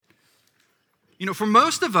For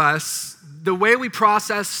most of us, the way we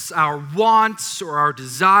process our wants or our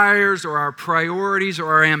desires or our priorities or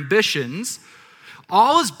our ambitions,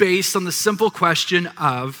 all is based on the simple question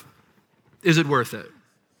of, is it worth it?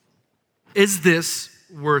 Is this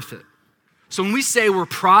worth it? So when we say we're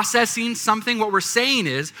processing something, what we're saying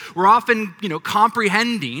is we're often,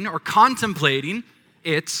 comprehending or contemplating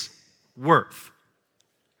its worth.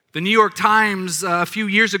 The New York Times a few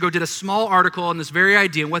years ago did a small article on this very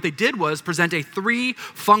idea, and what they did was present a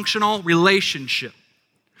 3-functional relationship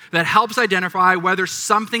that helps identify whether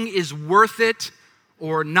something is worth it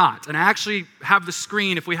or not. And I actually have the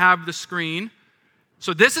screen, if we have the screen.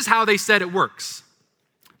 So this is how they said it works.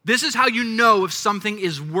 This is how you know if something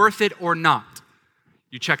is worth it or not.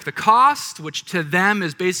 You check the cost, which to them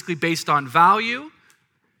is basically based on value.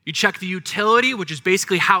 You check the utility, which is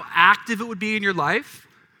basically how active it would be in your life.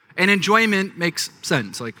 And enjoyment makes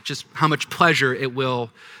sense, like just how much pleasure it will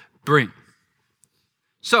bring.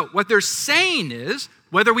 So what they're saying is,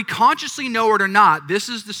 whether we consciously know it or not, this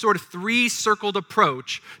is the sort of 3-circled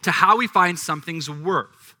approach to how we find something's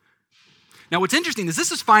worth. Now what's interesting is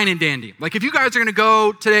this is fine and dandy. Like if you guys are gonna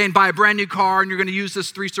go today and buy a brand new car and you're gonna use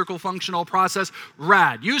this 3-circle functional process,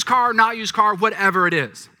 rad. Used car, not used car, whatever it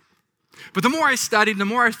is. But the more I studied, the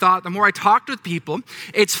more I thought, the more I talked with people,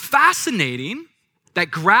 it's fascinating that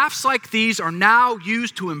graphs like these are now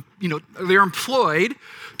used to, they're employed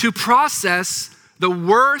to process the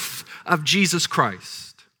worth of Jesus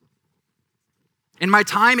Christ. In my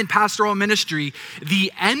time in pastoral ministry, the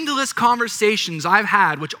endless conversations I've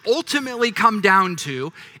had, which ultimately come down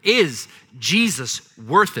to, is Jesus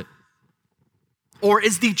worth it? Or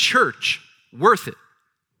is the church worth it?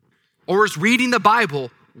 Or is reading the Bible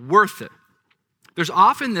worth it? There's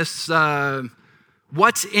often this,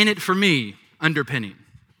 what's in it for me underpinning.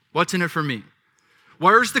 What's in it for me?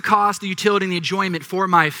 Where's the cost, the utility, and the enjoyment for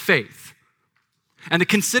my faith? And the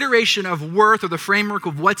consideration of worth or the framework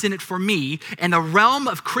of what's in it for me in the realm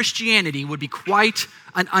of Christianity would be quite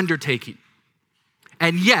an undertaking.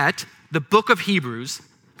 And yet, the book of Hebrews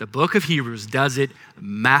does it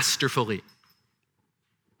masterfully.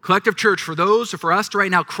 Collective Church, for us to right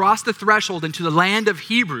now cross the threshold into the land of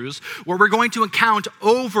Hebrews, where we're going to encounter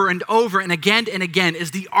over and over and again, is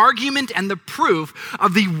the argument and the proof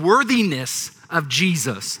of the worthiness of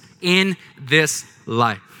Jesus in this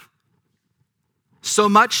life. So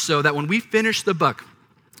much so that when we finish the book,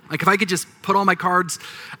 like if I could just put all my cards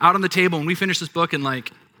out on the table and we finish this book in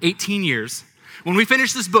like 18 years, when we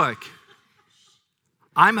finish this book,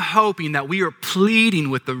 I'm hoping that we are pleading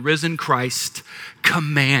with the risen Christ,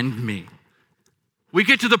 command me. We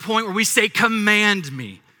get to the point where we say, command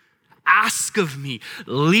me, ask of me,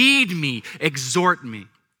 lead me, exhort me.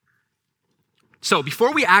 So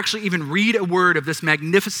before we actually even read a word of this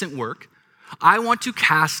magnificent work, I want to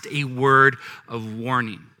cast a word of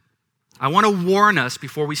warning. I want to warn us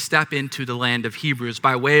before we step into the land of Hebrews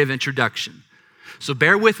by way of introduction. So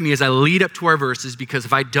bear with me as I lead up to our verses, because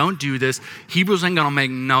if I don't do this, Hebrews ain't gonna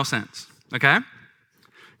make no sense, okay?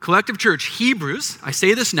 Collective Church, Hebrews, I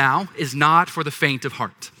say this now, is not for the faint of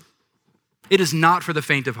heart. It is not for the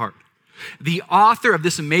faint of heart. The author of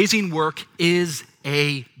this amazing work is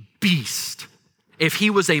a beast. If he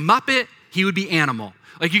was a Muppet, he would be animal.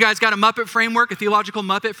 Like, you guys got a Muppet framework, a theological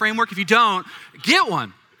Muppet framework? If you don't, get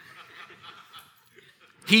one.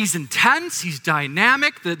 He's intense, he's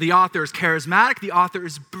dynamic, the author is charismatic, the author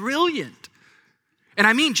is brilliant. And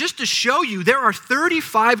I mean, just to show you, there are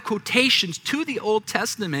 35 quotations to the Old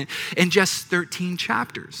Testament in just 13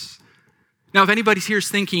 chapters. Now, if anybody's here is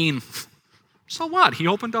thinking, so what? He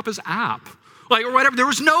opened up his app. Like, or whatever. There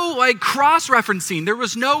was no cross-referencing. There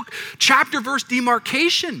was no chapter-verse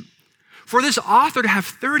demarcation. For this author to have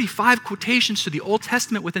 35 quotations to the Old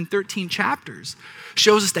Testament within 13 chapters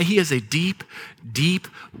shows us that he has a deep, deep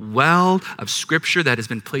well of scripture that has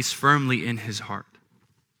been placed firmly in his heart.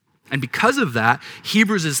 And because of that,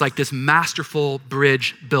 Hebrews is like this masterful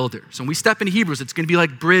bridge builder. So when we step into Hebrews, it's going to be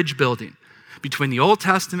like bridge building between the Old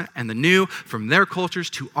Testament and the New, from their cultures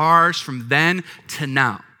to ours, from then to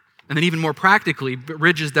now. And then even more practically,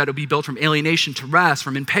 bridges that will be built from alienation to rest,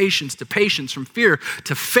 from impatience to patience, from fear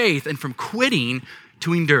to faith, and from quitting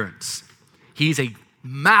to endurance. He's a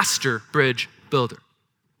master bridge builder.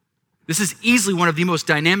 This is easily one of the most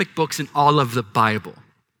dynamic books in all of the Bible,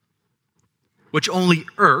 which only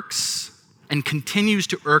irks and continues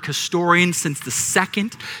to irk historians since the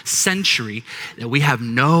 2nd century that we have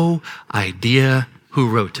no idea who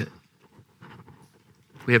wrote it.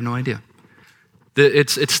 We have no idea.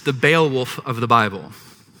 It's the Beowulf of the Bible.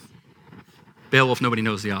 Beowulf, nobody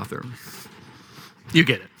knows the author. You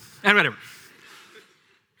get it. And whatever.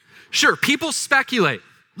 Sure, people speculate.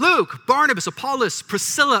 Luke, Barnabas, Apollos,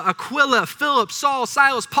 Priscilla, Aquila, Philip, Saul,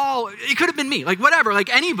 Silas, Paul. It could have been me, like whatever, like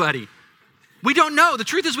anybody. We don't know. The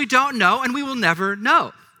truth is we don't know, and we will never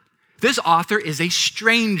know. This author is a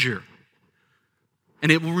stranger,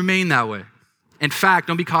 and it will remain that way. In fact,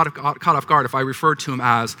 don't be caught off guard if I refer to him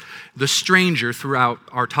as the stranger throughout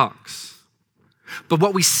our talks. But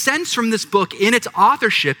what we sense from this book in its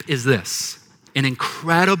authorship is this: an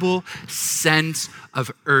incredible sense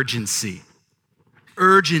of urgency.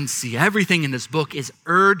 Urgency. Everything in this book is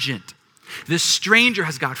urgent. This stranger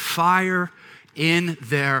has got fire in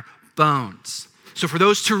their bones. So for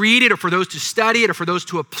those to read it, or for those to study it, or for those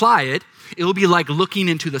to apply it, it will be like looking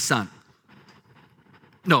into the sun.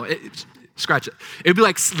 No, scratch it. It would be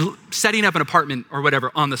like setting up an apartment or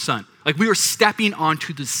whatever on the sun. Like we were stepping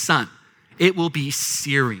onto the sun. It will be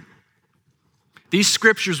searing. These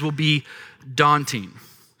scriptures will be daunting.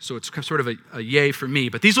 So it's sort of a yay for me,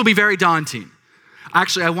 but these will be very daunting.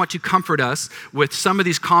 Actually, I want to comfort us with some of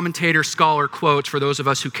these commentator scholar quotes for those of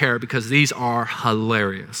us who care, because these are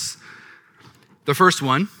hilarious. The first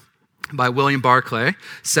one, by William Barclay,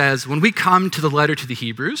 says, when we come to the letter to the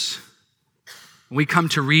Hebrews, when we come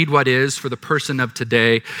to read what is, for the person of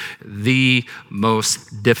today, the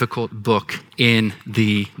most difficult book in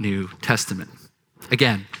the New Testament.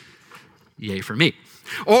 Again, yay for me.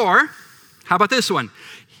 Or, how about this one?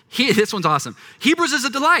 This one's awesome. Hebrews is a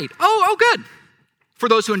delight. Oh, good. For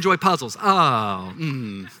those who enjoy puzzles. Oh,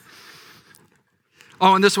 and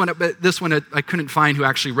this one I couldn't find who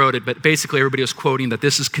actually wrote it, but basically everybody was quoting that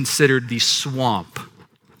this is considered the swamp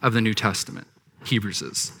of the New Testament. Hebrews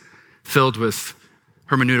is filled with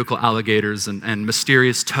hermeneutical alligators and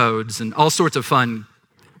mysterious toads and all sorts of fun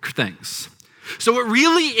things. So it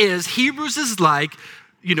really is, Hebrews is like,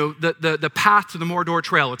 the path to the Mordor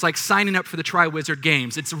Trail. It's like signing up for the Triwizard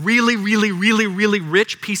Games. It's really, really, really, really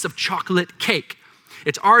rich piece of chocolate cake.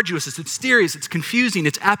 It's arduous, it's mysterious, it's confusing,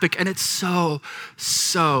 it's epic, and it's so,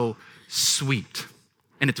 so sweet.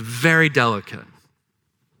 And it's very delicate.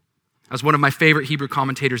 As one of my favorite Hebrew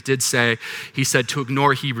commentators did say, he said, to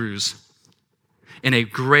ignore Hebrews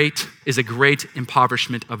is a great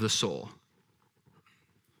impoverishment of the soul.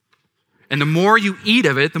 And the more you eat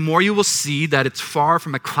of it, the more you will see that it's far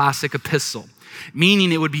from a classic epistle,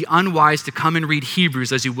 meaning it would be unwise to come and read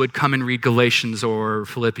Hebrews as you would come and read Galatians or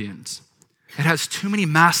Philippians. It has too many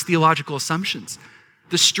mass theological assumptions.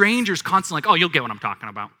 The stranger's constantly like, oh, you'll get what I'm talking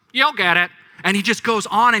about. You'll get it. And he just goes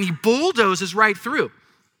on and he bulldozes right through.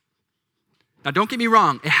 Now, don't get me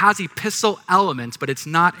wrong. It has epistle elements, but it's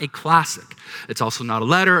not a classic. It's also not a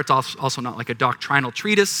letter. It's also not like a doctrinal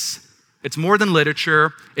treatise. It's more than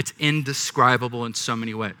literature. It's indescribable in so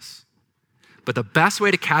many ways. But the best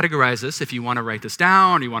way to categorize this, if you want to write this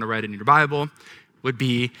down or you want to write it in your Bible, would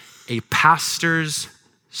be a pastor's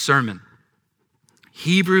sermon.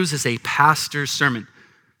 Hebrews is a pastor's sermon,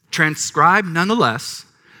 transcribed nonetheless,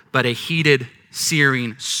 but a heated,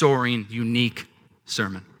 searing, soaring, unique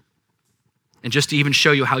sermon. And just to even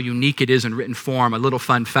show you how unique it is in written form, a little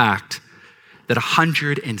fun fact, that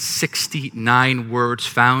 169 words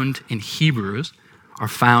found in Hebrews are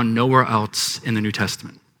found nowhere else in the New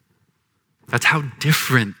Testament. That's how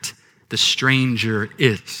different the stranger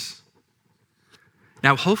is.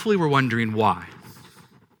 Now, hopefully we're wondering why.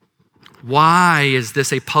 Why is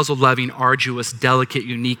this a puzzle-loving, arduous, delicate,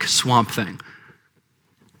 unique swamp thing?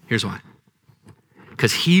 Here's why.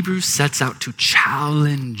 Because Hebrews sets out to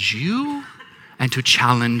challenge you and to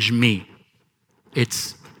challenge me.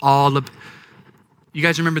 It's all you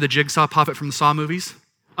guys remember the Jigsaw puppet from the Saw movies?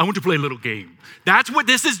 I want to play a little game. That's what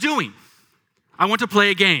this is doing. I want to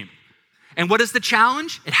play a game. And what is the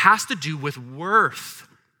challenge? It has to do with worth.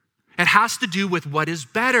 It has to do with what is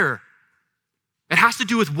better. It has to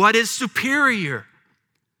do with what is superior.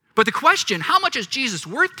 But the question, how much is Jesus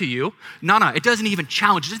worth to you? No, it doesn't even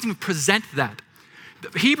challenge. It doesn't even present that.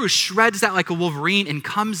 Hebrews shreds that like a Wolverine and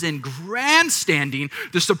comes in grandstanding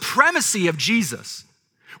the supremacy of Jesus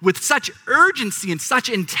with such urgency and such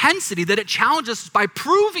intensity that it challenges us by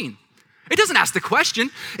proving. It doesn't ask the question.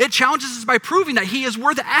 It challenges us by proving that he is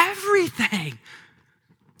worth everything.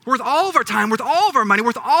 Worth all of our time, worth all of our money,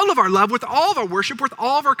 worth all of our love, worth all of our worship, worth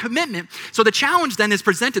all of our commitment. So the challenge then is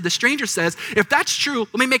presented. The stranger says, if that's true,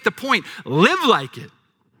 let me make the point. Live like it.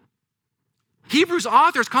 Hebrews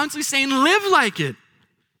author is constantly saying, live like it.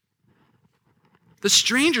 The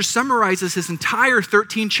stranger summarizes his entire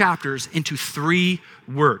 13 chapters into 3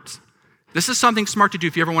 words. This is something smart to do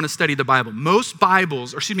if you ever want to study the Bible. More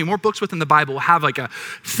books within the Bible will have like a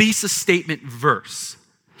thesis statement verse.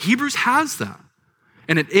 Hebrews has that.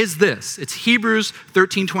 And it is this. It's Hebrews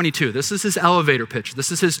 13:22. This is his elevator pitch.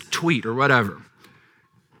 This is his tweet or whatever.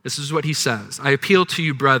 This is what he says. I appeal to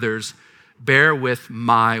you, brothers, bear with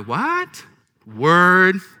my what?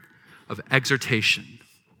 Word of exhortation.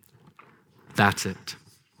 That's it.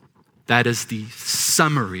 That is the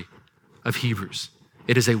summary of Hebrews.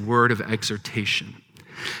 It is a word of exhortation.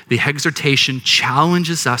 The exhortation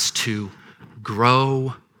challenges us to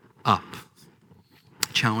grow up.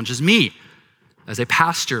 It challenges me as a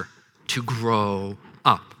pastor to grow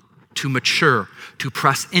up, to mature, to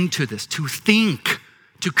press into this, to think,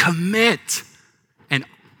 to commit, and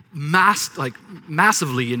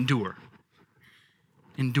massively endure.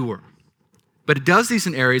 Endure. But it does these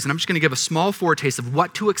in areas, and I'm just going to give a small foretaste of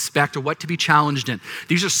what to expect or what to be challenged in.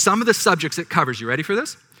 These are some of the subjects it covers. You ready for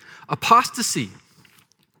this? Apostasy,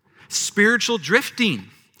 spiritual drifting,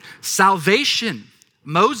 salvation,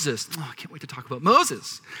 Moses. Oh, I can't wait to talk about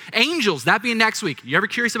Moses. Angels, that being next week. You ever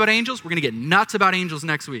curious about angels? We're going to get nuts about angels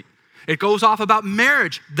next week. It goes off about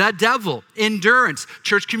marriage, the devil, endurance,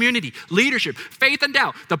 church community, leadership, faith and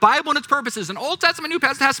doubt, the Bible and its purposes, an Old Testament, New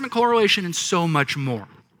Testament correlation, and so much more.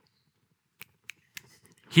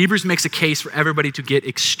 Hebrews makes a case for everybody to get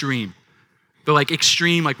extreme. But like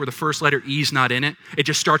extreme, like where the first letter E is not in it. It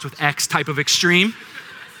just starts with X type of extreme.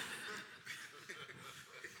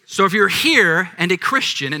 So if you're here and a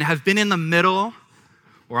Christian and have been in the middle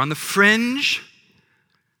or on the fringe,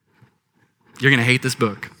 you're going to hate this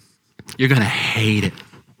book. You're going to hate it.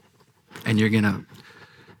 And you're going to,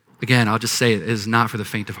 again, I'll just say it is not for the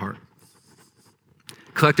faint of heart.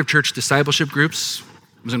 Collective church discipleship groups,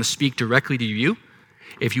 I'm going to speak directly to you.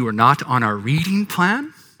 If you are not on our reading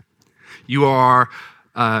plan, you are,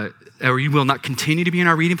 or you will not continue to be in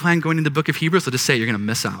our reading plan going into the book of Hebrews, I'll just say you're going to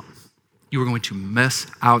miss out. You are going to miss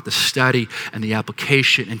out the study and the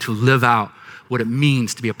application and to live out what it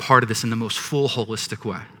means to be a part of this in the most full, holistic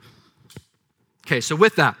way. Okay, so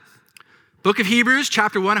with that, book of Hebrews,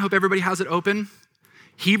 chapter 1, I hope everybody has it open.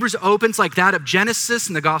 Hebrews opens like that of Genesis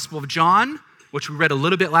and the Gospel of John, which we read a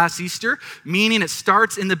little bit last Easter, meaning it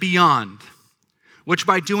starts in the beyond, which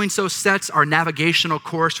by doing so sets our navigational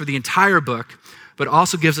course for the entire book, but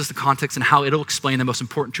also gives us the context and how it'll explain the most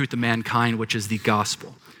important truth of mankind, which is the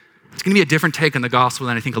gospel. It's going to be a different take on the gospel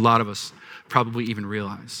than I think a lot of us probably even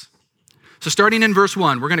realize. So starting in verse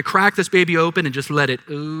 1, we're going to crack this baby open and just let it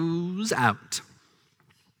ooze out.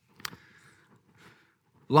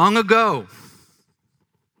 Long ago,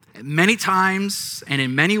 many times and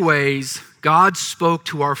in many ways, God spoke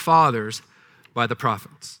to our fathers by the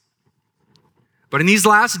prophets. But in these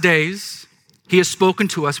last days, he has spoken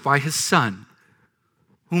to us by his Son,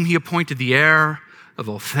 whom he appointed the heir of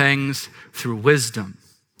all things through wisdom.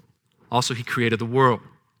 Also, he created the world.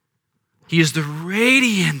 He is the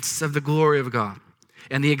radiance of the glory of God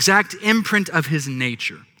and the exact imprint of his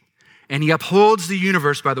nature, and he upholds the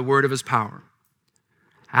universe by the word of his power.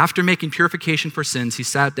 After making purification for sins, he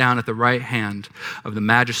sat down at the right hand of the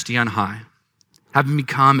Majesty on high, having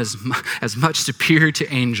become as much superior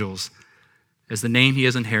to angels as the name he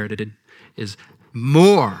has inherited is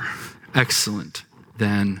more excellent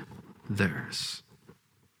than theirs.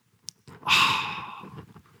 Oh,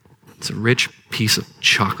 it's a rich piece of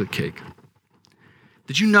chocolate cake.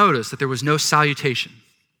 Did you notice that there was no salutation?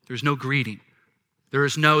 There was no greeting. There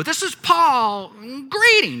was no, this is Paul,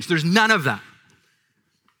 greetings. There's none of that.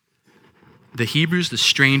 The Hebrews, the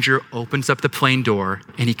stranger, opens up the plain door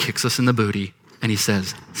and he kicks us in the booty and he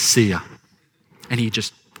says, see ya. And he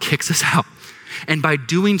just kicks us out. And by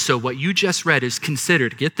doing so, what you just read is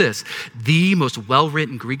considered, get this, the most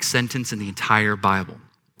well-written Greek sentence in the entire Bible.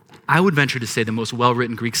 I would venture to say the most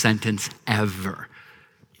well-written Greek sentence ever.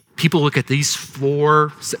 People look at these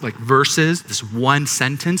four verses, this one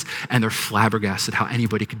sentence, and they're flabbergasted how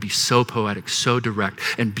anybody could be so poetic, so direct,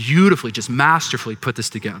 and beautifully, just masterfully put this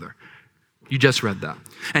together. You just read that.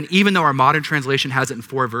 And even though our modern translation has it in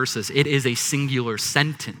 4 verses, it is a singular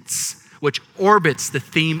sentence, which orbits the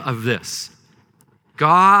theme of this.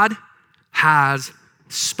 God has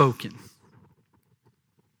spoken.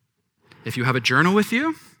 If you have a journal with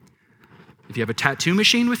you, if you have a tattoo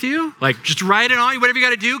machine with you, like just write it on, whatever you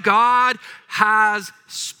got to do, God has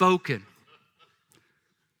spoken.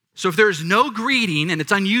 So if there's no greeting and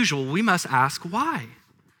it's unusual, we must ask why.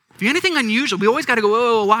 If you're anything unusual, we always got to go,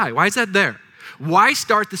 whoa, why? Why is that there? Why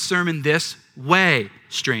start the sermon this way,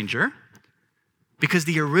 stranger? Because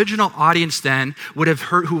the original audience then who would have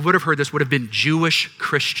heard this would have been Jewish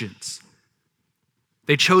Christians.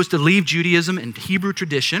 They chose to leave Judaism and Hebrew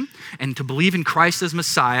tradition and to believe in Christ as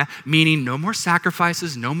Messiah, meaning no more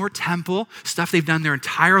sacrifices, no more temple, stuff they've done their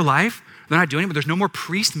entire life. They're not doing it, but there's no more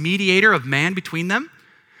priest, mediator of man between them.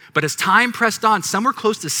 But as time pressed on, somewhere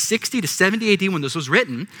close to 60 to 70 AD when this was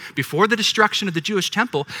written, before the destruction of the Jewish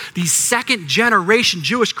temple, these second generation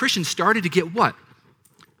Jewish Christians started to get what?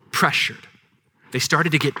 Pressured. They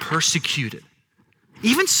started to get persecuted.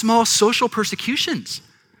 Even small social persecutions.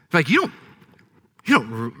 Like, you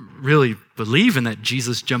don't really believe in that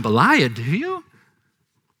Jesus jambalaya, do you?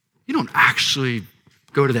 You don't actually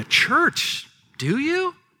go to that church, do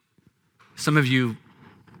you? Some of you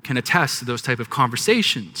can attest to those type of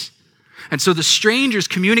conversations. And so the stranger's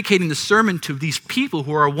communicating the sermon to these people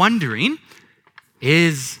who are wondering,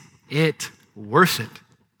 is it worth it?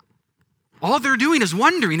 All they're doing is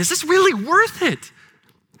wondering, is this really worth it?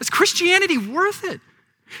 Is Christianity worth it?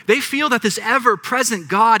 They feel that this ever-present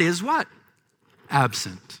God is what?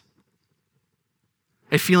 Absent.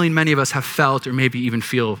 A feeling many of us have felt or maybe even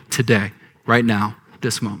feel today, right now,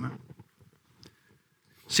 this moment.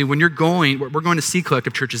 See, when we're going to see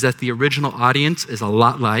Collective Church, is that the original audience is a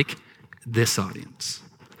lot like this audience.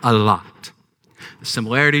 A lot. The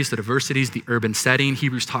similarities, the diversities, the urban setting.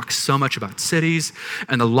 Hebrews talks so much about cities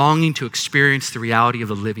and the longing to experience the reality of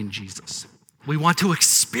the living Jesus. We want to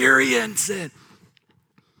experience it.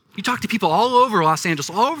 You talk to people all over Los Angeles,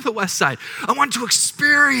 all over the West Side. I want to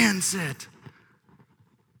experience it.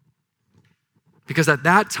 Because at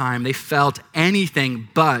that time, they felt anything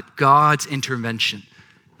but God's intervention.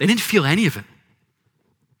 They didn't feel any of it.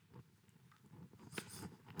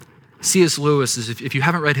 C.S. Lewis, if you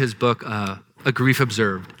haven't read his book, A Grief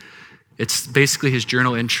Observed, it's basically his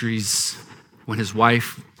journal entries when his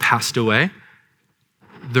wife passed away.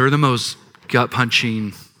 They're the most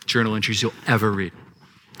gut-punching journal entries you'll ever read.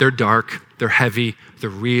 They're dark, they're heavy, they're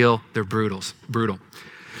real, they're brutal.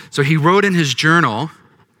 So he wrote in his journal,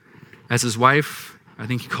 as his wife, I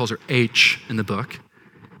think he calls her H in the book,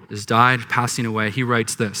 has died, passing away, he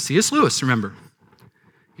writes this. C.S. Lewis, remember.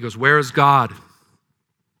 He goes, "Where is God?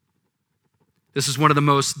 This is one of the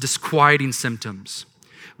most disquieting symptoms.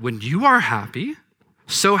 When you are happy,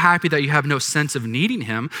 so happy that you have no sense of needing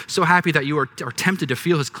him, so happy that you are tempted to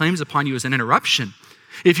feel his claims upon you as an interruption.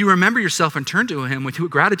 If you remember yourself and turn to him with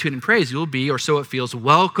gratitude and praise, you will be, or so it feels,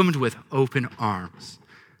 welcomed with open arms.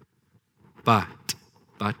 But,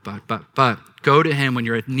 go to him when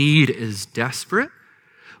your need is desperate,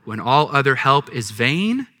 when all other help is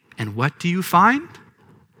vain, and what do you find?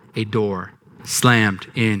 A door slammed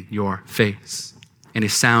in your face, and a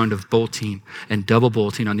sound of bolting and double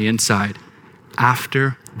bolting on the inside.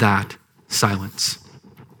 After that, silence."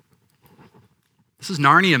 This is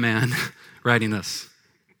Narnia man writing this.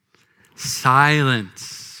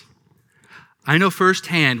 Silence. I know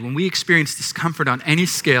firsthand when we experience discomfort on any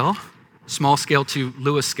scale, small scale to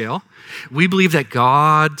Lewis scale, we believe that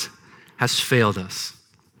God has failed us.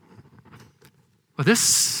 Well,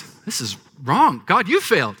 this is wrong. God, you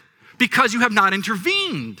failed because you have not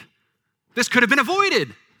intervened. This could have been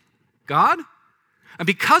avoided. God? And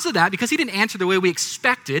because of that, because he didn't answer the way we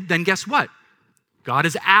expected, then guess what? God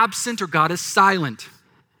is absent or God is silent.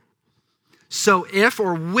 So if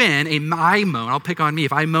or when I moan, I'll pick on me,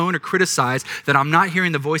 if I moan or criticize that I'm not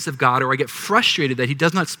hearing the voice of God, or I get frustrated that he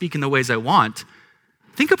does not speak in the ways I want,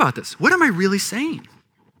 think about this. What am I really saying?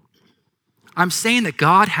 I'm saying that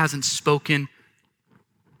God hasn't spoken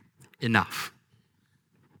enough,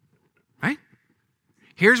 right?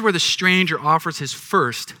 Here's where the stranger offers his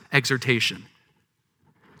first exhortation.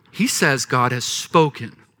 He says God has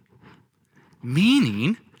spoken,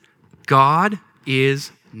 meaning God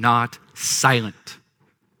is not silent.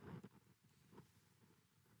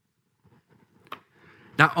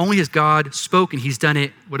 Not only has God spoken, he's done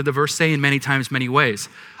it, what did the verse say? In many times, many ways.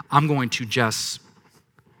 I'm going to just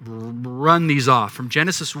run these off. From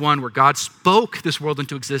Genesis 1, where God spoke this world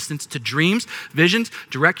into existence, to dreams, visions,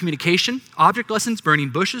 direct communication, object lessons, burning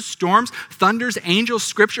bushes, storms, thunders, angels,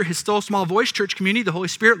 scripture, his still small voice, church community, the Holy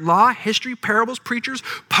Spirit, law, history, parables, preachers,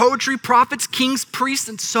 poetry, prophets, kings, priests,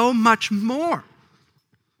 and so much more.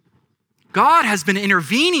 God has been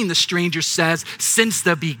intervening, the stranger says, since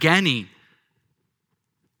the beginning.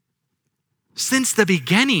 Since the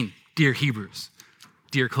beginning, dear Hebrews,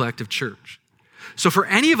 dear Collective Church. So for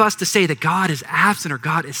any of us to say that God is absent or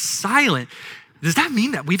God is silent, does that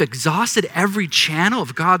mean that we've exhausted every channel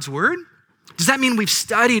of God's word? Does that mean we've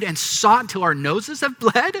studied and sought until our noses have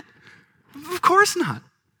bled? Of course not.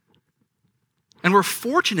 And we're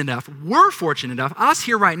fortunate enough, us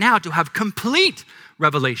here right now, to have complete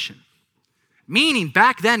revelation. Meaning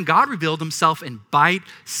back then, God revealed himself in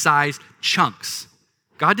bite-sized chunks.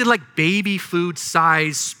 God did like baby food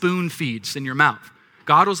size spoon feeds in your mouth.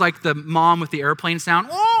 God was like the mom with the airplane sound.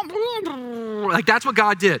 Like that's what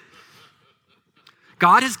God did.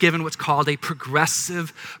 God has given what's called a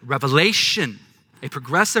progressive revelation. a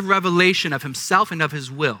progressive revelation of himself and of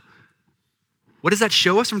his will. What does that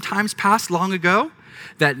show us from times past long ago?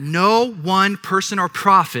 That no one person or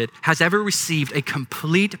prophet has ever received a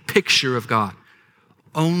complete picture of God,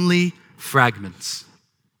 only fragments.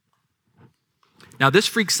 Now, this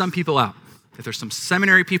freaks some people out. If there's some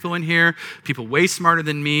seminary people in here, people way smarter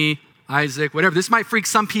than me, Isaac, whatever, this might freak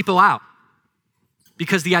some people out.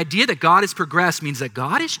 Because the idea that God has progressed means that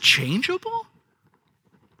God is changeable?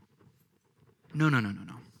 No.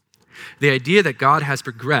 The idea that God has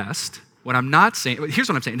progressed, what I'm not saying, here's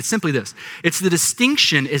what I'm saying, it's simply this. It's the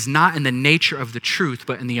distinction is not in the nature of the truth,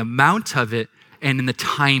 but in the amount of it and in the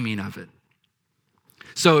timing of it.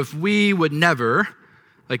 So if we would never,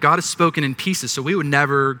 like God has spoken in pieces, so we would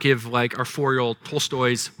never give like our 4-year-old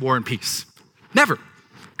Tolstoy's War and Peace. Never.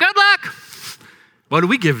 Good luck. What do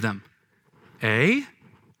we give them? A,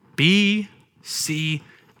 B, C,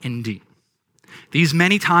 and D. These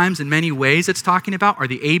many times and many ways it's talking about are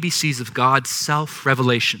the ABCs of God's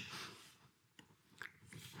self-revelation.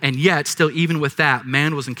 And yet, still even with that,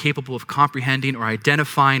 man was incapable of comprehending or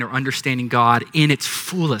identifying or understanding God in his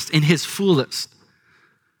fullest.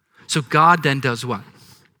 So God then does what?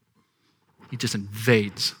 He just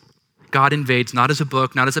invades. God invades not as a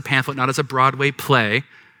book, not as a pamphlet, not as a Broadway play,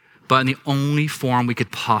 but in the only form we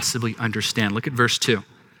could possibly understand. Look at verse 2.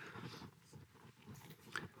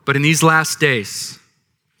 But in these last days,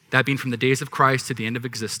 that being from the days of Christ to the end of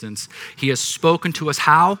existence, he has spoken to us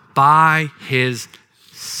how? By his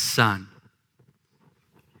Son.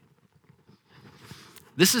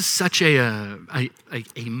 This is such a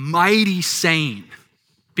mighty saying,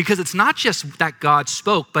 because it's not just that God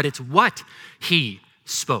spoke, but it's what he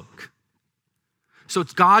spoke. So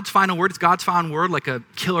it's God's final word. It's God's final word like a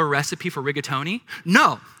killer recipe for rigatoni?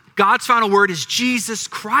 No, God's final word is Jesus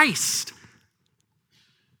Christ.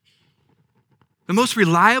 The most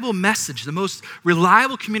reliable message, the most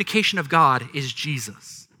reliable communication of God is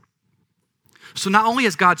Jesus. So not only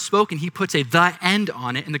has God spoken, he puts a the end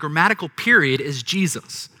on it, and the grammatical period is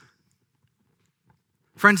Jesus.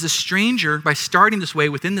 Friends, the stranger, by starting this way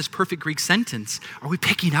within this perfect Greek sentence, are we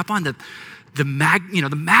picking up on the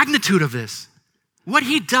magnitude of this? What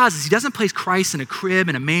he does is he doesn't place Christ in a crib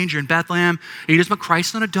in a manger in Bethlehem. He doesn't put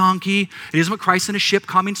Christ on a donkey. He doesn't put Christ in a ship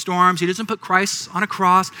calming storms. He doesn't put Christ on a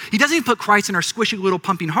cross. He doesn't even put Christ in our squishy little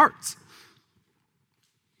pumping hearts.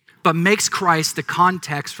 But makes Christ the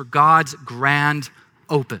context for God's grand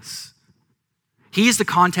opus. He is the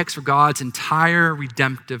context for God's entire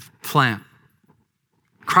redemptive plan.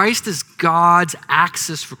 Christ is God's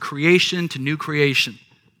axis for creation to new creation.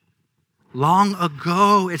 Long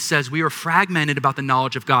ago, it says, we were fragmented about the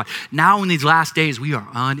knowledge of God. Now in these last days, we are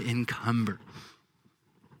unencumbered.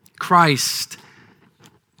 Christ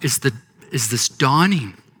is this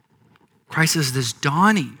dawning. Christ is this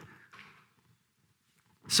dawning.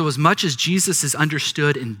 So as much as Jesus is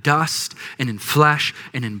understood in dust and in flesh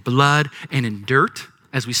and in blood and in dirt,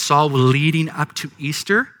 as we saw leading up to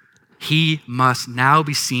Easter, he must now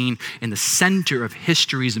be seen in the center of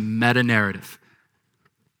history's meta-narrative.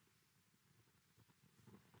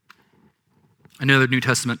 Another New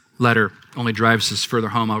Testament letter only drives us further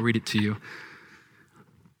home. I'll read it to you.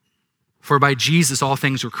 For by Jesus all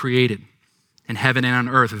things were created, in heaven and on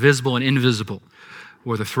earth, visible and invisible,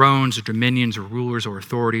 whether thrones or dominions or rulers or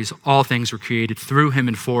authorities, all things were created through him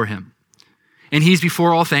and for him. And he's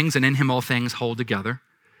before all things, and in him all things hold together.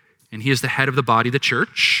 And he is the head of the body, the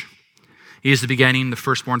church. He is the beginning, the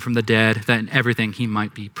firstborn from the dead, that in everything he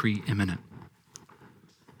might be preeminent.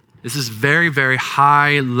 This is very, very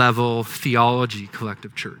high-level theology,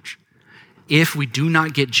 Collective Church. If we do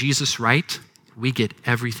not get Jesus right, we get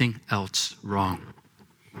everything else wrong.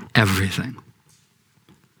 Everything.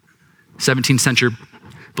 17th century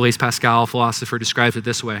Blaise Pascal, philosopher, describes it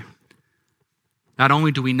this way. Not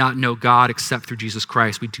only do we not know God except through Jesus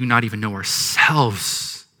Christ, we do not even know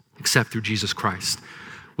ourselves except through Jesus Christ.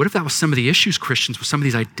 What if that was some of the issues Christians with some of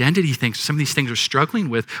these identity things, some of these things we're struggling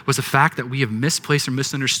with, was the fact that we have misplaced or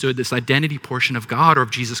misunderstood this identity portion of God or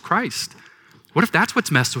of Jesus Christ? What if that's what's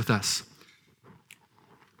messed with us?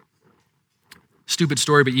 Stupid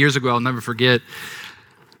story, but years ago, I'll never forget.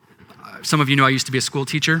 Some of you know I used to be a school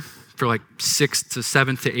teacher for like 6th to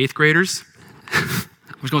 7th to 8th graders. I'm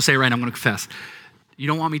just gonna say it right now, I'm gonna confess. You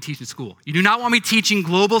don't want me teaching school. You do not want me teaching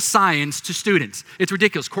global science to students. It's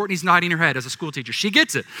ridiculous. Courtney's nodding her head as a school teacher. She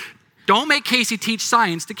gets it. Don't make Casey teach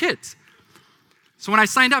science to kids. So when I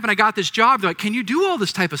signed up and I got this job, they're like, can you do all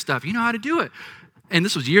this type of stuff? You know how to do it. And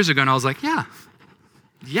this was years ago, and I was like, yeah,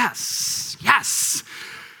 yes.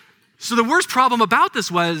 So the worst problem about this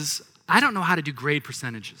was I don't know how to do grade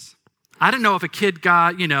percentages. I don't know if a kid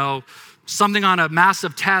got, something on a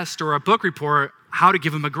massive test or a book report. how to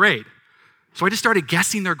give them a grade. So I just started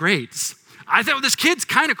guessing their grades. I thought, well, this kid's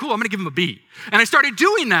kind of cool. I'm going to give him a B. And I started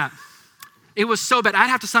doing that. It was so bad. I'd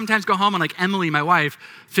have to sometimes go home and like Emily, my wife,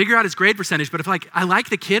 figure out his grade percentage. But if like I like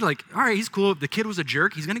the kid, like, all right, he's cool. If the kid was a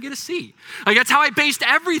jerk, he's going to get a C. Like that's how I based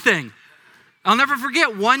everything. I'll never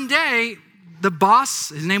forget one day, the boss,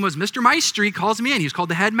 his name was Mr. Maestri, calls me in. He's called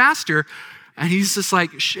the headmaster. And he's just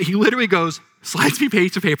like, he literally goes, slides me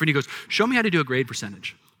page to paper and he goes, show me how to do a grade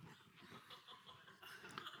percentage.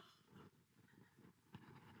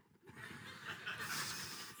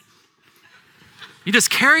 You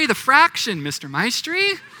just carry the fraction, Mr.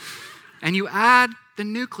 Maestri, and you add the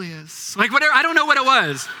nucleus. Like whatever, I don't know what it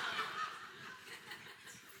was.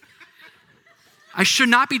 I should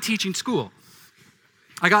not be teaching school.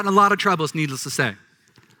 I got in a lot of troubles, needless to say.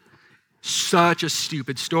 Such a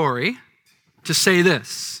stupid story to say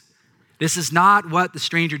this. This is not what the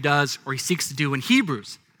stranger does or he seeks to do in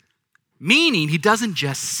Hebrews. Meaning he doesn't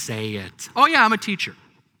just say it. Oh yeah, I'm a teacher.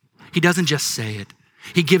 He doesn't just say it.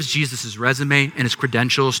 He gives Jesus his resume and his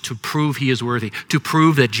credentials to prove he is worthy, to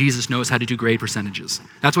prove that Jesus knows how to do grade percentages.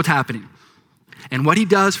 That's what's happening. And what he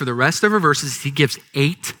does for the rest of our verses is he gives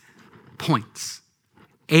 8 points.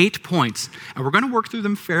 8 points. And we're going to work through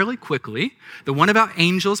them fairly quickly. The one about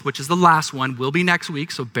angels, which is the last one, will be next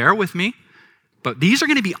week, so bear with me. But these are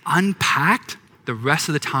going to be unpacked the rest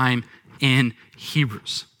of the time in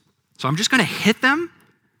Hebrews. So I'm just going to hit them.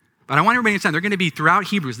 But I want everybody to understand, they're going to be throughout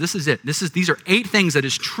Hebrews. This is it. These are 8 things that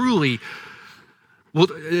is truly, well,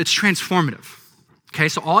 it's transformative. Okay,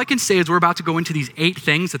 so all I can say is we're about to go into these 8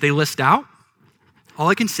 things that they list out. All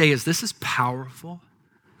I can say is this is powerful,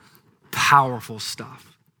 powerful stuff.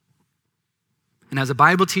 And as a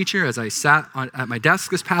Bible teacher, as I sat at my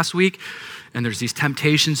desk this past week, and there's these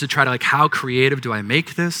temptations to try to like, how creative do I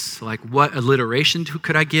make this? Like what alliteration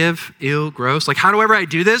could I give? Ew, gross. Like however I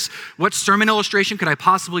do this, what sermon illustration could I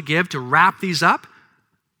possibly give to wrap these up?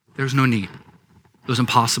 There's no need. It was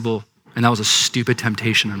impossible, and that was a stupid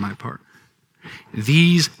temptation on my part.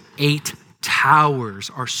 These 8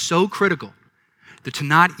 towers are so critical that to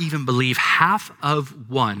not even believe half of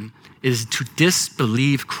one is to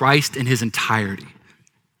disbelieve Christ in his entirety.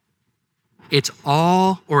 It's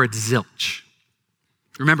all or it's zilch.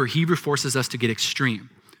 Remember, Hebrew forces us to get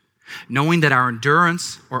extreme, knowing that our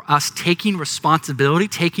endurance or us taking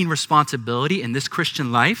responsibility in this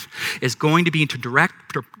Christian life is going to be into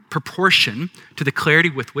direct proportion to the clarity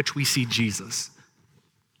with which we see Jesus.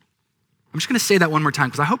 I'm just going to say that one more time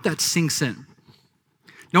because I hope that sinks in.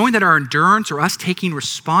 Knowing that our endurance or us taking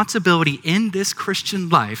responsibility in this Christian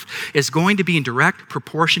life is going to be in direct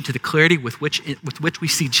proportion to the clarity with which we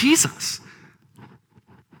see Jesus.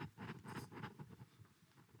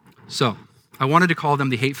 So, I wanted to call them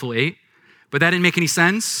the Hateful Eight, but that didn't make any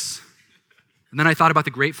sense. And then I thought about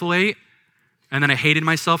the Grateful Eight, and then I hated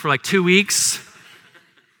myself for like 2 weeks.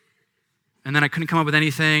 And then I couldn't come up with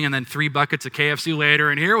anything, and then 3 buckets of KFC later,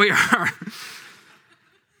 and here we are.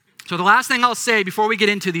 So the last thing I'll say before we get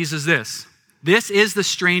into these is this. This is the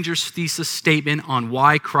stranger's thesis statement on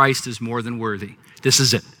why Christ is more than worthy. This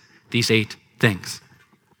is it, these 8 things.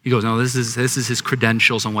 He goes, no, this is his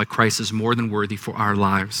credentials on why Christ is more than worthy for our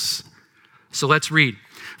lives. So let's read.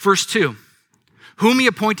 Verse 2, whom he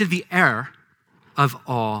appointed the heir of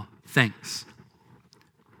all things.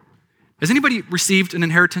 Has anybody received an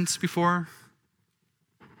inheritance before?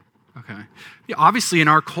 Okay. Yeah, obviously, in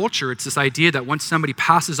our culture, it's this idea that once somebody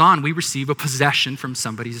passes on, we receive a possession from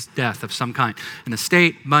somebody's death of some kind. An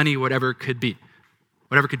estate, money, whatever it could be.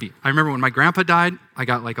 Whatever it could be. I remember when my grandpa died, I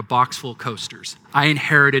got like a box full of coasters. I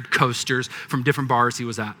inherited coasters from different bars he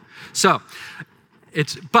was at.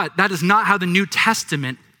 But that is not how the New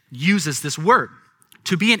Testament uses this word.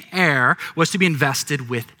 To be an heir was to be invested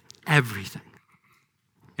with everything.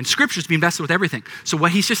 And Scripture is to be invested with everything. So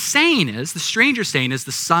what he's just saying is, the stranger's saying is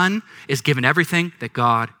the Son is given everything that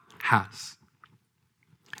God has.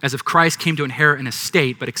 As if Christ came to inherit an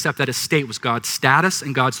estate, but except that estate was God's status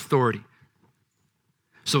and God's authority.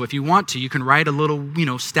 So if you want to, you can write a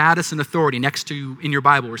little, status and authority next to in your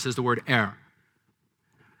Bible where it says the word heir.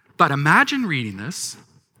 But imagine reading this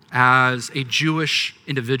as a Jewish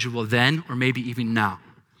individual then, or maybe even now.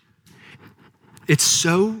 It's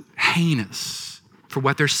so heinous for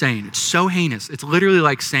what they're saying. It's so heinous. It's literally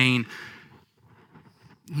like saying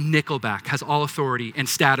Nickelback has all authority and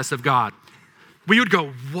status of God. We would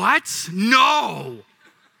go, what? No.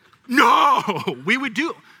 We would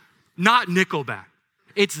do, not Nickelback.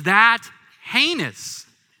 It's that heinous.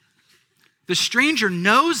 The stranger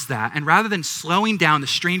knows that, and rather than slowing down, the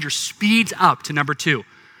stranger speeds up to number 2.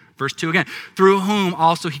 Verse 2 again, through whom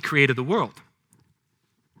also he created the world.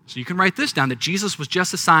 So you can write this down, that Jesus was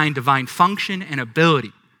just assigned divine function and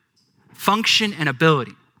ability. Function and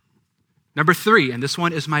ability. Number 3, and this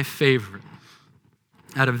one is my favorite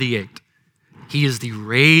out of the 8. He is the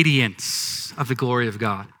radiance of the glory of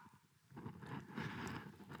God.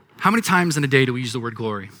 How many times in a day do we use the word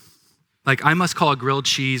glory? Like, I must call a grilled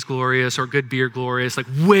cheese glorious or good beer glorious, like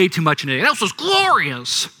way too much in a day. That was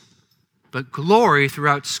glorious. But glory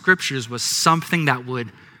throughout scriptures was something that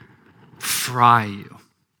would fry you.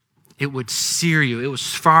 It would sear you. It was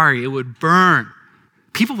fiery. It would burn.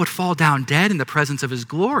 People would fall down dead in the presence of his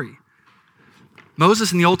glory.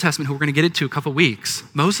 Moses in the Old Testament, who we're going to get into a couple weeks,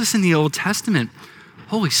 Moses in the Old Testament,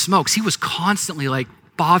 holy smokes, he was constantly like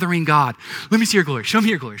bothering God. Let me see your glory. Show me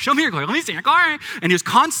your glory. Show me your glory. Let me see your glory. And he was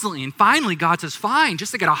constantly, and finally God says, fine,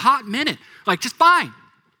 just to get a hot minute, like just fine.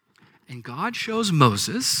 And God shows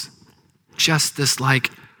Moses just this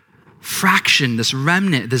like fraction, this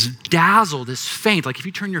remnant, this dazzle, this faint. Like if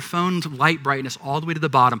you turn your phone's light brightness all the way to the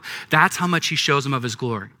bottom, that's how much he shows him of his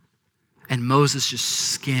glory. And Moses' just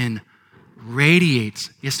skin radiates.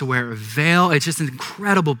 He has to wear a veil. It's just an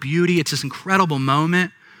incredible beauty. It's this incredible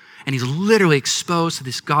moment. And he's literally exposed to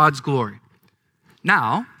this God's glory.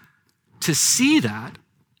 Now, to see that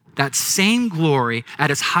same glory at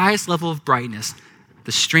its highest level of brightness,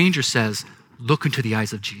 the stranger says, look into the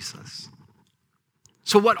eyes of Jesus.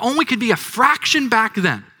 So what only could be a fraction back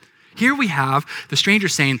then, here we have the stranger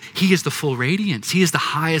saying, he is the full radiance. He is the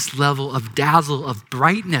highest level of dazzle, of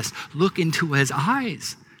brightness. Look into his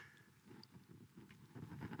eyes.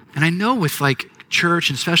 And I know with like church,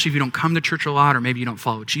 and especially if you don't come to church a lot or maybe you don't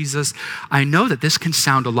follow Jesus, I know that this can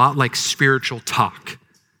sound a lot like spiritual talk.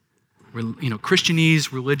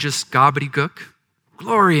 Christianese, religious gobbledygook,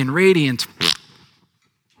 glory and radiance.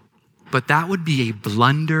 But that would be a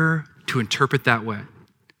blunder to interpret that way.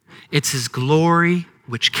 It's his glory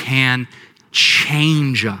which can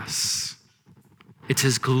change us. It's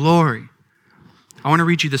his glory. I want to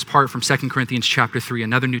read you this part from 2 Corinthians chapter 3,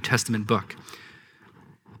 another New Testament book.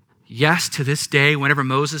 Yes, to this day, whenever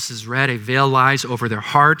Moses is read, a veil lies over their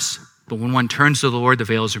hearts, but when one turns to the Lord, the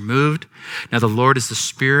veil is removed. Now the Lord is the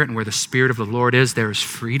Spirit, and where the Spirit of the Lord is, there is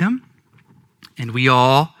freedom. And we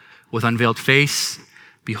all, with unveiled face,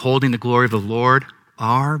 beholding the glory of the Lord,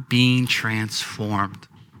 are being transformed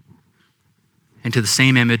into the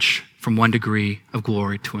same image from one degree of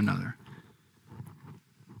glory to another.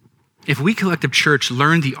 If we collective church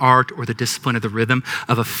learn the art or the discipline of the rhythm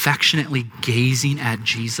of affectionately gazing at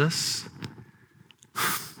Jesus,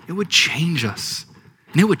 it would change us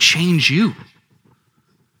and it would change you.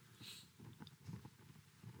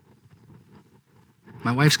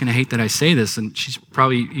 My wife's going to hate that I say this, and she's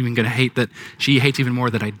probably even going to hate that she hates even more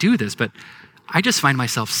that I do this, but I just find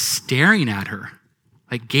myself staring at her,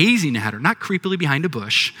 like gazing at her, not creepily behind a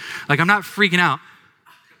bush. Like I'm not freaking out,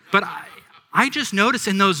 but I just notice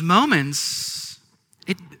in those moments,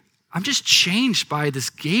 I'm just changed by this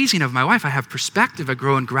gazing of my wife. I have perspective, I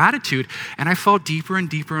grow in gratitude, and I fall deeper and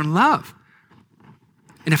deeper in love.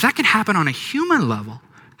 And if that can happen on a human level,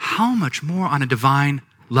 how much more on a divine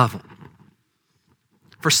level?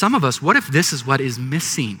 For some of us, what if this is what is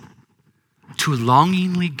missing? To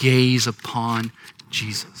longingly gaze upon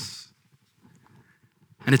Jesus.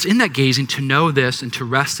 And it's in that gazing to know this and to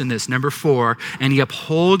rest in this. Number 4, and he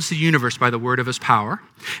upholds the universe by the word of his power,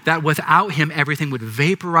 that without him everything would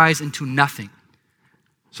vaporize into nothing.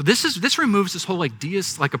 So this removes this whole like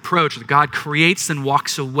deist like approach that God creates and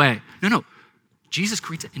walks away. No. Jesus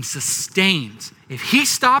creates and sustains. If he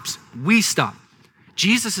stops, we stop.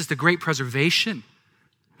 Jesus is the great preservation.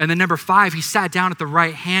 And then number 5, he sat down at the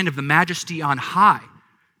right hand of the majesty on high.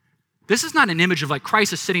 This is not an image of like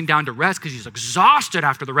Christ is sitting down to rest because he's exhausted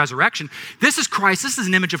after the resurrection. This is Christ. This is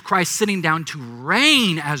an image of Christ sitting down to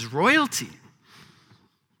reign as royalty.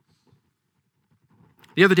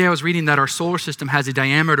 The other day I was reading that our solar system has a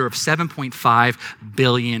diameter of 7.5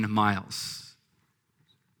 billion miles.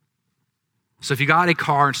 So if you got a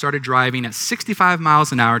car and started driving at 65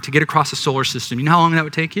 miles an hour to get across the solar system, you know how long that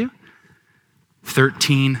would take you?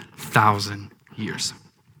 13,000 years.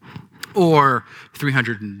 Or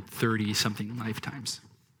 330 something lifetimes.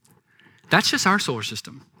 That's just our solar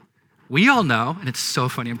system. We all know, and it's so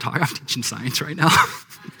funny, I'm teaching science right now.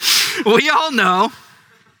 We all know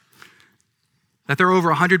that there are over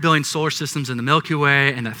 100 billion solar systems in the Milky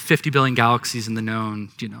Way and that 50 billion galaxies in the known,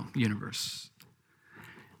 universe.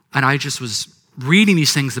 And I just was reading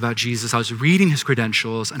these things about Jesus. I was reading his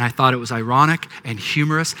credentials, and I thought it was ironic and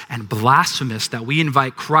humorous and blasphemous that we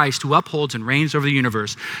invite Christ, who upholds and reigns over the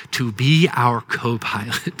universe, to be our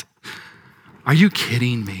co-pilot. Are you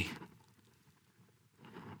kidding me?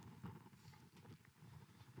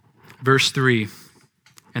 Verse 3,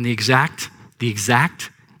 and the exact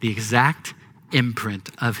imprint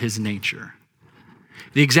of his nature.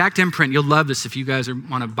 The exact imprint, you'll love this if you guys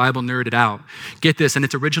want to Bible nerd it out. Get this, in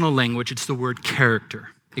its original language, it's the word character.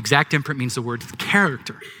 Exact imprint means the word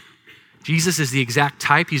character. Jesus is the exact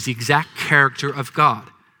type, he's the exact character of God.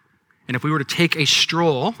 And if we were to take a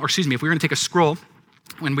scroll,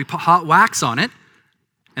 when we put hot wax on it,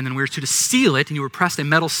 and then we were to seal it, and you were pressed a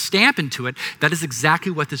metal stamp into it, that is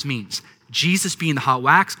exactly what this means. Jesus being the hot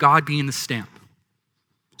wax, God being the stamp.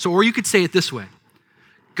 So, or you could say it this way.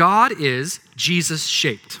 God is Jesus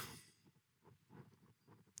shaped.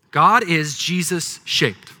 God is Jesus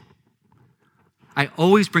shaped. I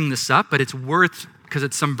always bring this up, but it's worth, because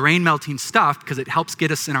it's some brain melting stuff, because it helps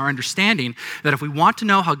get us in our understanding that if we want to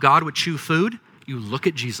know how God would chew food, you look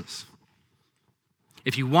at Jesus.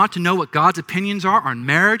 If you want to know what God's opinions are on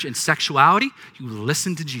marriage and sexuality, you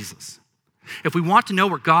listen to Jesus. If we want to know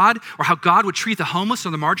where God or how God would treat the homeless or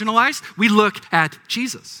the marginalized, we look at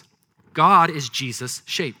Jesus. God is Jesus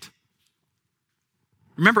shaped.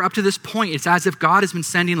 Remember, up to this point, it's as if God has been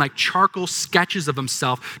sending like charcoal sketches of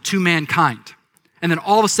himself to mankind. And then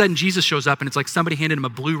all of a sudden, Jesus shows up and it's like somebody handed him a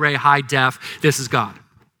Blu-ray high def, this is God.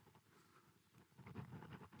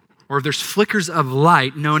 Or if there's flickers of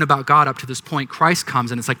light known about God up to this point, Christ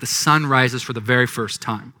comes and it's like the sun rises for the very first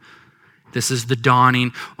time. This is the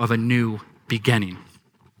dawning of a new beginning.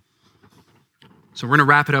 So we're gonna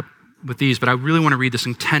wrap it up with these, but I really want to read this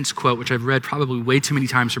intense quote, which I've read probably way too many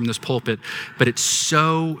times from this pulpit, but it's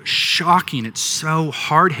so shocking, it's so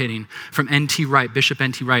hard-hitting from N.T. Wright, Bishop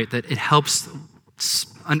N.T. Wright, that it helps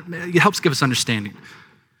give us understanding.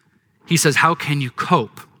 He says, how can you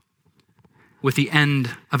cope with the end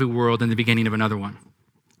of a world and the beginning of another one?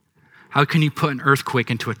 How can you put an earthquake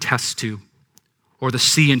into a test tube or the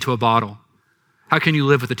sea into a bottle? How can you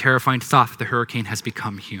live with the terrifying thought that the hurricane has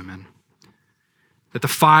become human? That the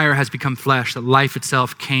fire has become flesh, that life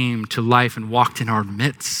itself came to life and walked in our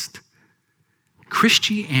midst.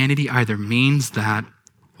 Christianity either means that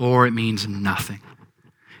or it means nothing.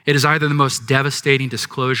 It is either the most devastating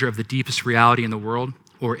disclosure of the deepest reality in the world,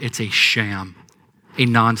 or it's a sham, a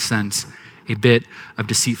nonsense, a bit of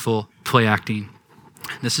deceitful play acting.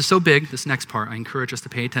 This is so big, this next part, I encourage us to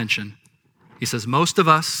pay attention. He says, most of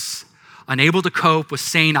us, unable to cope with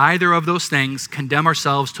saying either of those things, condemn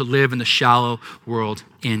ourselves to live in the shallow world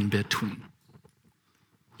in between.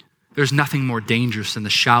 There's nothing more dangerous than the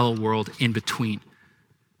shallow world in between.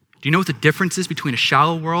 Do you know what the difference is between a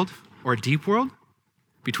shallow world or a deep world?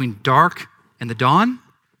 Between dark and the dawn?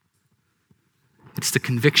 It's the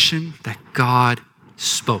conviction that God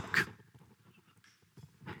spoke.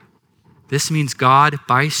 This means God,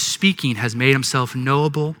 by speaking, has made himself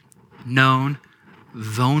knowable, known,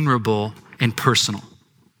 vulnerable, and personal.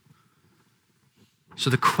 So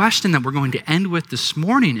the question that we're going to end with this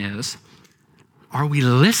morning is, are we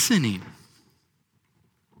listening?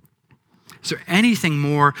 Is there anything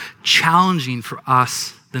more challenging for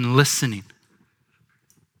us than listening?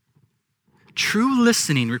 True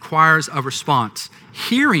listening requires a response.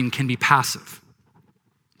 Hearing can be passive.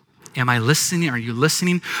 Am I listening? Are you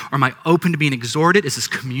listening? Or am I open to being exhorted? Is this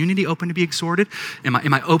community open to be exhorted? Am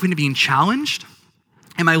I open to being challenged?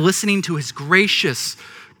 Am I listening to his gracious,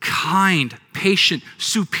 kind, patient,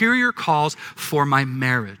 superior calls for my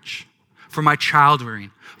marriage, for my child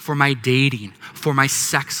rearing, for my dating, for my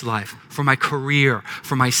sex life, for my career,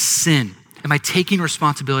 for my sin? Am I taking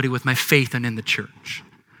responsibility with my faith and in the church?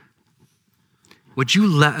 Would you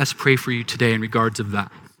let us pray for you today in regards of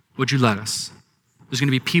that? Would you let us? There's going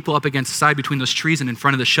to be people up against the side between those trees and in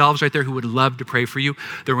front of the shelves right there who would love to pray for you.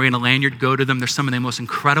 They're wearing a lanyard. Go to them. They're some of the most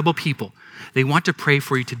incredible people. They want to pray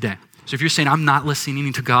for you today. So if you're saying, I'm not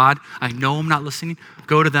listening to God, I know I'm not listening,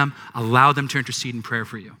 go to them, allow them to intercede in prayer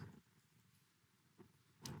for you.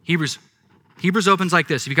 Hebrews opens like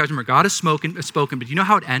this. If you guys remember, God has spoken, but do you know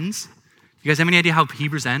how it ends? You guys have any idea how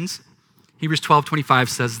Hebrews ends? Hebrews 12:25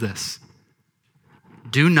 says this.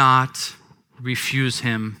 Do not refuse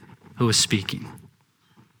him who is speaking.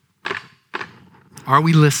 Are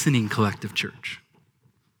we listening, Collective Church?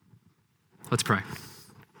 Let's pray.